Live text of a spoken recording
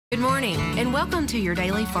Good morning, and welcome to your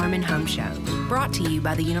daily Farm and Home Show, brought to you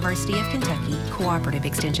by the University of Kentucky Cooperative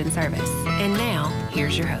Extension Service. And now,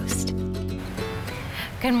 here's your host.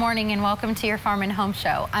 Good morning and welcome to your Farm and Home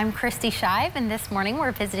Show. I'm Krisit, and this morning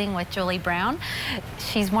we're visiting with Julie Brown.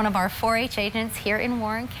 She's one of our 4-H agents here in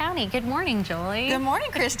Warren County. Good morning, Julie. Good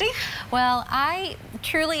morning, Krisit. Well, I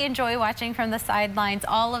truly enjoy watching from the sidelines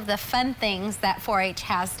all of the fun things that 4-H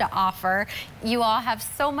has to offer. You all have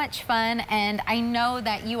so much fun, and I know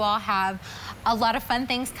that you all have a lot of fun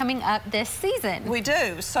things coming up this season. We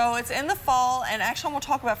do. So it's in the fall, and actually we'll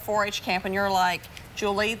talk about 4-H camp, and you're like,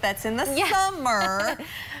 Julie, that's in the summer.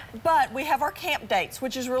 But we have our camp dates,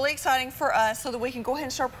 which is really exciting for us so that we can go ahead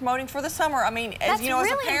and start promoting for the summer. I mean, as you know,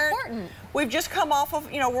 really as a parent, important. We've just come off of,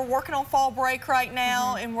 we're working on fall break right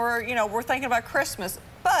now, and we're thinking about Christmas.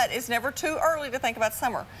 But it's never too early to think about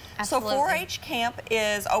summer. Absolutely. So 4-H camp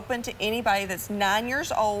is open to anybody that's 9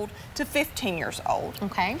 years old to 15 years old.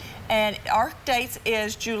 Okay. And our dates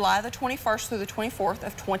is July the 21st through the 24th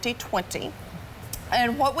of 2020.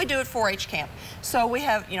 And what we do at 4-H camp, so we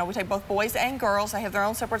have, we take both boys and girls. They have their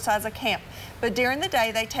own separate sides of camp. But during the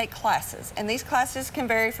day, they take classes. And these classes can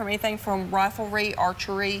vary from anything from riflery,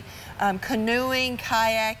 archery, canoeing,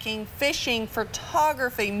 kayaking, fishing,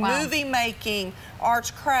 photography, movie making, arts,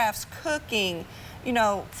 crafts, cooking,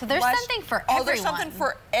 So there's something for everyone. Oh, there's something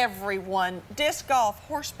for everyone. Disc golf,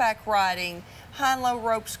 horseback riding, high and low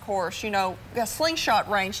ropes course, a slingshot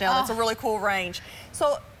range now. That's a really cool range.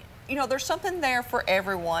 So, there's something there for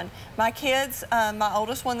everyone. My kids, my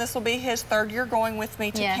oldest one, this will be his 3rd year going with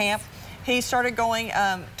me to camp. He started going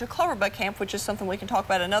to Clover camp, which is something we can talk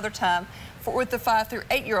about another time, with the 5 through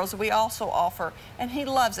 8 year olds that we also offer. And he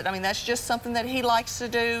loves it. I mean, that's just something that he likes to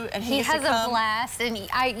do. And he has a blast. And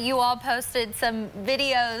you all posted some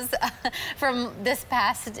videos from this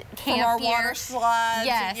past camp from our year. Water slides.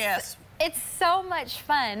 Yes. It's so much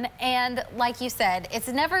fun, and like you said, it's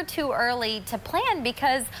never too early to plan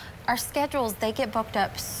because our schedules, they get booked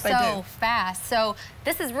up so fast. So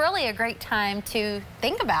this is really a great time to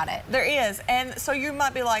think about it. There is, and so you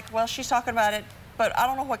might be like, well, she's talking about it, but I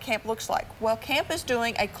don't know what camp looks like. Well, camp is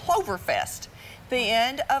doing a Clover Fest the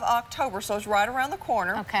end of October, so it's right around the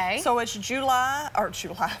corner. Okay. So it's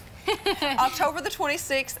October the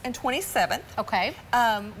 26th and 27th. Okay.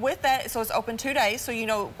 With that, so it's open 2 days, so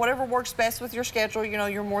whatever works best with your schedule,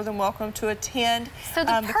 you're more than welcome to attend. So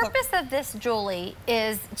the purpose of this, Julie,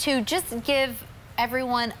 is to just give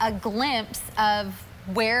everyone a glimpse of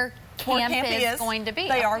where camp is going to be.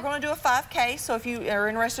 They are going to do a 5K, so if you are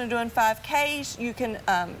interested in doing 5Ks, you can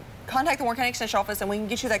contact the Warren County Extension Office and we can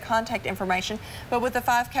get you that contact information. But with the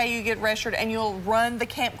 5K, you get registered and you'll run the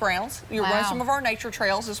campgrounds. You'll run some of our nature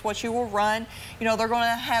trails is what you will run. They're going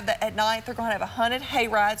to have that at night. They're going to have a haunted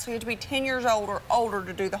hayride, so you have to be 10 years old or older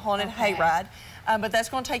to do the haunted hayride. But that's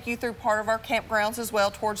going to take you through part of our campgrounds as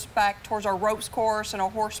well, back towards our ropes course and our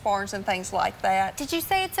horse barns and things like that. Did you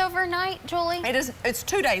say it's overnight, Julie? It is. It's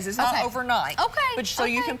 2 days. It's not overnight. Okay. But so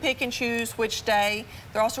you can pick and choose which day.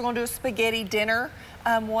 They're also going to do a spaghetti dinner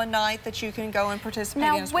one night that you can go and participate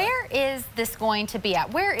in as well. Now, where is this going to be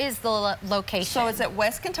at? Where is the location? So it's at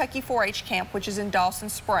West Kentucky 4-H Camp, which is in Dawson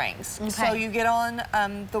Springs. Okay. So you get on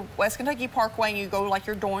the West Kentucky Parkway and you go like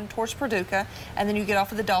you're going towards Paducah, and then you get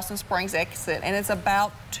off of the Dawson Springs exit, and it's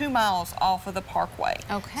about 2 miles off of the parkway.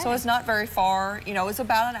 Okay. So it's not very far. It's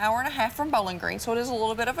about an hour and a half from Bowling Green, so it is a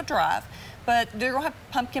little bit of a drive. But they're going to have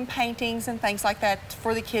pumpkin paintings and things like that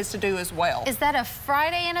for the kids to do as well. Is that a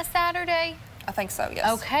Friday and a Saturday? I think so, yes.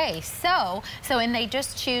 Okay, so and they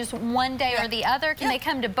just choose one day or the other. Can they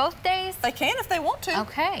come to both days? They can if they want to.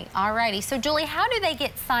 Okay, all righty. So Julie, how do they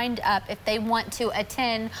get signed up if they want to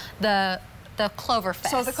attend the Clover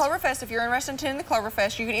Fest? So the Clover Fest, if you're interested in attending the Clover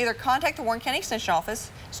Fest, you can either contact the Warren County Extension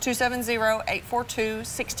Office. It's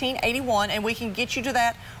 270-842-1681, and we can get you to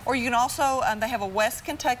that. Or you can also, they have a West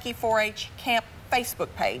Kentucky 4-H Camp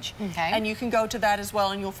Facebook page. Okay. And you can go to that as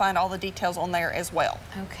well, and you'll find all the details on there as well.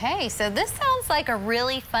 Okay, so this sounds like a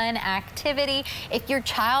really fun activity. If your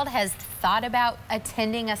child has thought about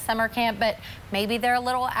attending a summer camp, but maybe they're a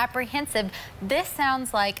little apprehensive, this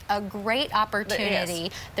sounds like a great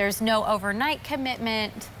opportunity. There's no overnight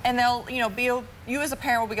commitment. And they'll, you as a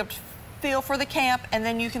parent will be able to feel for the camp, and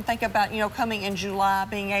then you can think about, coming in July,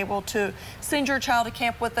 being able to send your child to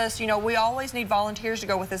camp with us. We always need volunteers to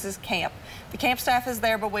go with us as camp. The camp staff is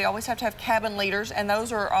there, but we always have to have cabin leaders, and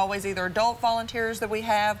those are always either adult volunteers that we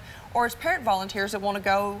have or as parent volunteers that want to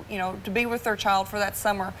go, you know, to be with their child for that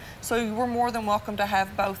summer. So we're more than welcome to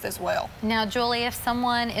have both as well. Now, Julie, if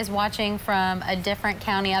someone is watching from a different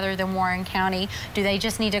county other than Warren County, do they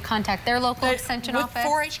just need to contact their local extension office?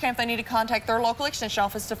 With 4-H camp, they need to contact their local extension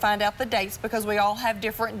office to find out the dates, because we all have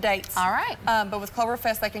different dates. All right. But with Clover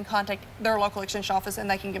Fest, they can contact their local extension office and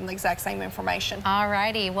they can give them the exact same information. All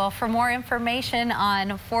righty. Well, for more information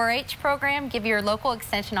on 4-H program, give your local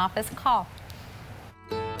extension office a call.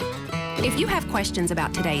 If you have questions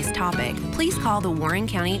about today's topic, please call the Warren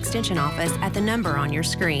County Extension Office at the number on your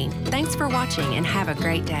screen. Thanks for watching and have a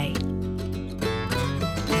great day.